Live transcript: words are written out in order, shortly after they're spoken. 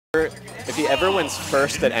if he ever wins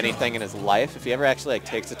first at anything in his life, if he ever actually like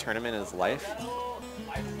takes a tournament in his life,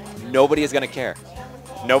 nobody is gonna care.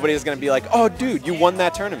 Nobody is gonna be like, "Oh, dude, you won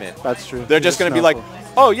that tournament." That's true. They're just gonna be like,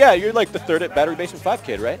 "Oh yeah, you're like the third at Battery Basement 5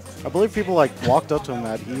 kid, right?" I believe people like walked up to him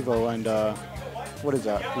at Evo and what is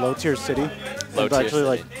that? Low Tier City. Low Tier actually City.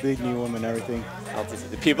 like they knew him and everything.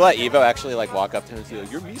 The people at Evo actually like walk up to him and say,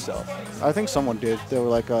 "You're Miso." I think someone did. They were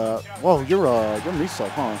like, "Whoa, you're Miso,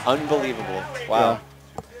 huh?" Unbelievable! Wow. Yeah.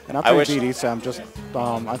 And I after wish- he beat Esam, just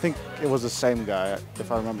I think it was the same guy,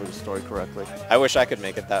 if I remember the story correctly. I wish I could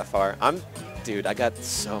make it that far. Dude, I got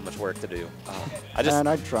so much work to do. And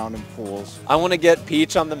I drowned in pools. I want to get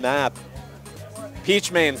Peach on the map.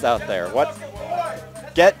 Peach mains out there. What?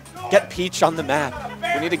 Get Peach on the map.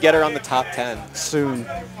 We need to get her on the top 10 soon.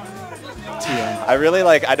 TM. I really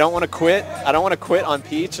I don't want to quit. I don't want to quit on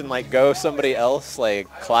Peach and like go somebody else like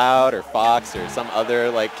Cloud or Fox or some other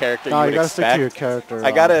like character you would gotta expect. stick to your character.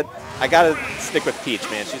 I gotta stick with Peach,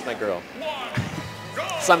 man. She's my girl.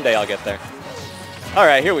 Someday I'll get there. All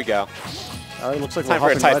right, here we go. All right, looks like Time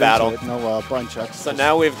we're for a tight right battle. into it. No button checks. So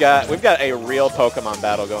now we've got a real Pokemon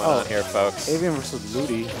battle going on here, folks. Avian versus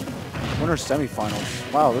Ludi, winner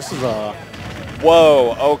semifinals. Wow, this is a.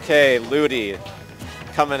 Whoa. Okay, Ludi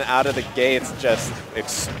coming out of the gates just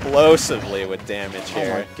explosively with damage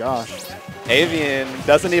here. Oh my gosh. Avian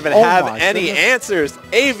doesn't even have any answers.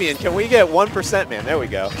 Avian, can we get 1%, man? There we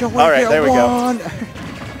go. All right, there we go.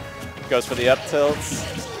 Goes for the up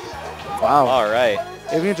tilts. Wow. All right.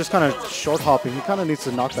 Avian just kind of short hopping. He kind of needs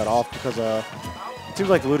to knock that off because it seems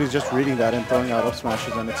like Ludi's just reading that and throwing out up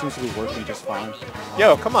smashes, and it seems to be working just fine.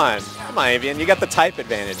 Yo, come on, Avian. You got the type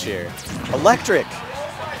advantage here. Electric.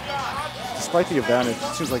 Despite the advantage,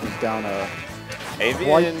 it seems like he's down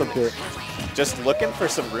Avian quite a bit. Just looking for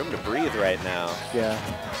some room to breathe right now. Yeah.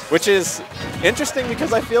 Which is interesting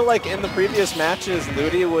because I feel like in the previous matches,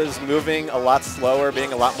 Ludi was moving a lot slower,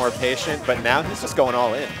 being a lot more patient, but now he's just going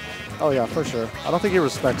all in. Oh yeah, for sure. I don't think he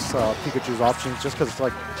respects Pikachu's options just because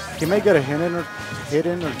like he may get a hit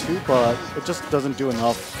in or two, but it just doesn't do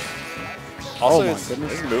enough. Also, oh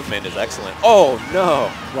his movement is excellent. Oh no!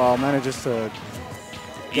 Wow, manages to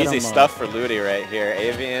get easy him, stuff for Ludi right here.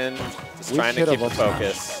 Avian just trying to keep the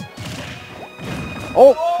focus.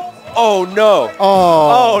 Oh! Oh no!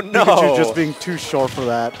 Oh no! Pikachu just being too short for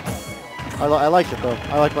that. I like it though.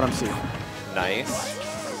 I like what I'm seeing. Nice.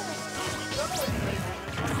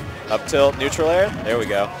 Up tilt, neutral air. There we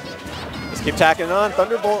go. Just keep tacking on.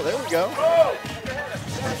 Thunderbolt. There we go.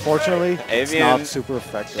 Unfortunately, Avian, it's not super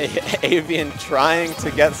effective. Avian trying to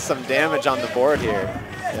get some damage on the board here.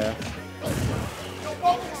 Yeah.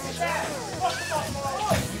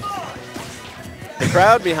 The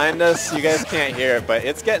crowd behind us, you guys can't hear it, but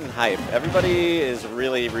it's getting hype. Everybody is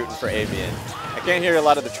really rooting for Avian. I can't hear a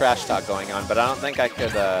lot of the trash talk going on, but I don't think I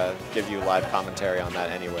could give you live commentary on that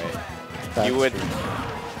anyway. That's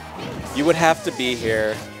You would have to be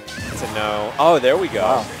here to know. Oh, there we go.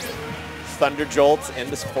 Wow. Thunder Jolt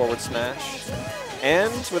into forward smash.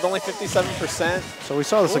 And with only 57%. So we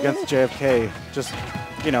saw this against JFK, just,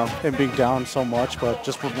 you know, him being down so much, but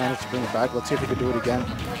just managed to bring it back. Let's see if he can do it again.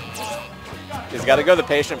 He's got to go the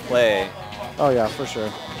patient play. Oh yeah, for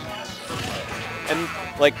sure. And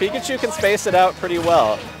like Pikachu can space it out pretty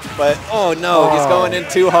well. But oh no, he's going in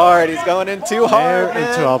too hard. He's going in too hard. Man.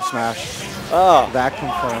 Into up smash. Oh. That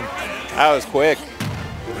confirmed. That was quick.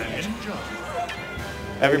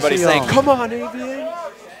 Everybody's saying, come on, Avian.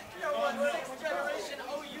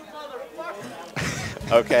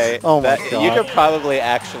 Okay. Oh my God. You could probably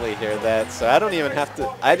actually hear that, so I don't even have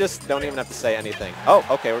to, I just don't even have to say anything. Oh,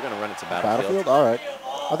 okay, we're going to run it to Battlefield. All right.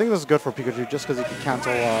 I think this is good for Pikachu just because he can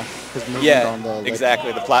cancel his movement on the...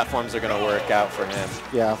 exactly. The platforms are going to work out for him.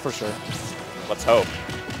 Yeah, for sure. Let's hope.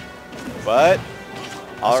 But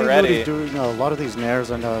already... doing a lot of these nairs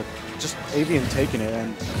and just Avian taking it,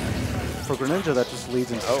 and for Greninja that just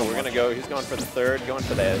leads into... Oh, we're going to go, he's going for the third, going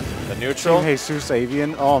for the neutral. Team Jesus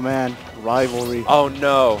Avian, oh man, rivalry. Oh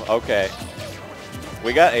no, okay.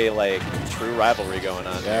 We got a like true rivalry going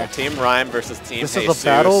on here. Team Rhyme versus Team Jesus. This is the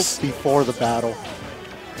battle before the battle.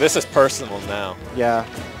 This is personal now. Yeah.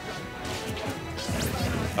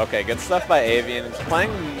 Okay, good stuff by Avian. He's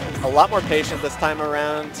playing a lot more patient this time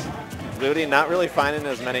around. Ludi not really finding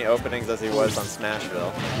as many openings as he was on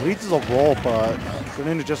Smashville. Reads the roll, but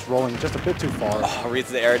Greninja just rolling just a bit too far. Oh,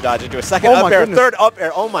 reads the air dodge into a second up air, third up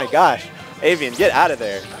air. Oh my gosh. Avian, get out of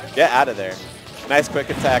there. Get out of there. Nice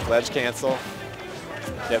quick attack, ledge cancel.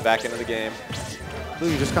 Get back into the game.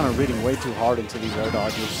 Ludi just kind of reading way too hard into these air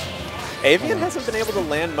dodges. Avian hasn't been able to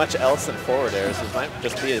land much else in forward airs. This might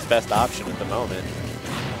just be his best option at the moment.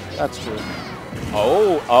 That's true.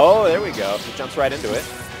 Oh, there we go. He jumps right into it.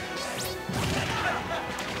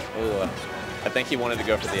 Ooh, I think he wanted to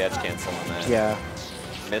go for the edge cancel on that. Yeah.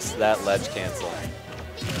 Missed that ledge cancel.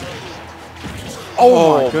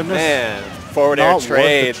 Oh my goodness. Man. Forward Not air worth the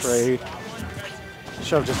trades. trade.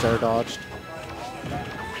 Should have just air dodged.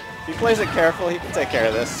 If he plays it careful, he can take care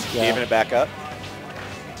of this. Yeah. Even it back up.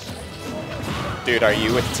 Dude, are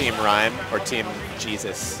you with Team Rhyme or Team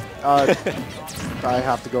Jesus? I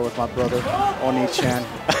have to go with my brother, Oni-chan.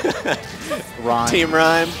 Rhyme. Team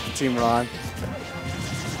Rhyme. Team Rhyme.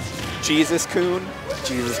 Jesus Coon.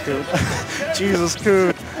 Jesus Coon. Jesus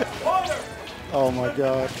Coon. Oh my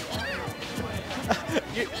god.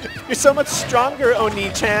 You're so much stronger,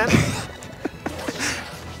 Oni-chan.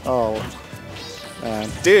 Oh, man.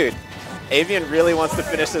 Dude, Avian really wants to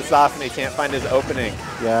finish this off and he can't find his opening.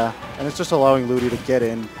 Yeah, and it's just allowing Ludi to get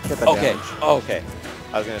in, get the Okay, damage. okay.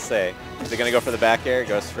 I was going to say, is he going to go for the back air?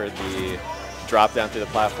 Goes for the drop down through the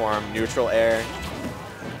platform, neutral air.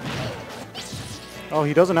 Oh,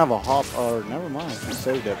 he doesn't have a hop, or never mind, he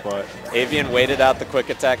saved it, but... Avian waited out the quick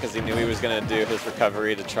attack because he knew he was going to do his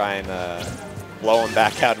recovery to try and blow him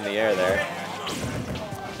back out in the air there.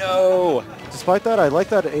 No! Despite that, I like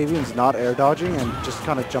that Avian's not air dodging and just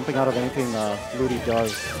kind of jumping out of anything Ludi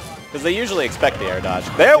does. Because they usually expect the air dodge.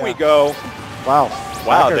 There we go! Wow.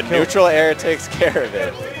 Wow, Back the air kill. neutral air takes care of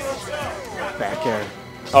it. Back air.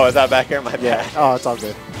 Oh, is that back air? My Yeah. bad. Oh, it's all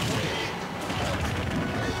good.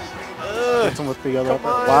 Ugh, Gets him with the other. come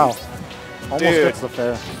on. Wow. Almost Dude. gets the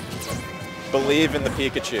fair. Believe in the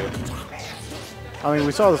Pikachu. I mean,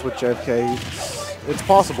 we saw this with JFK. It's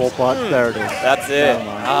possible, but there it is. That's it. Never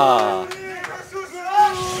mind. Ah.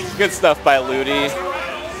 Good stuff by Ludi.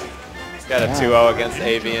 He's got a 2-0 against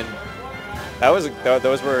Avian.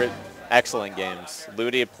 Those were excellent games.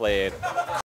 Ludi played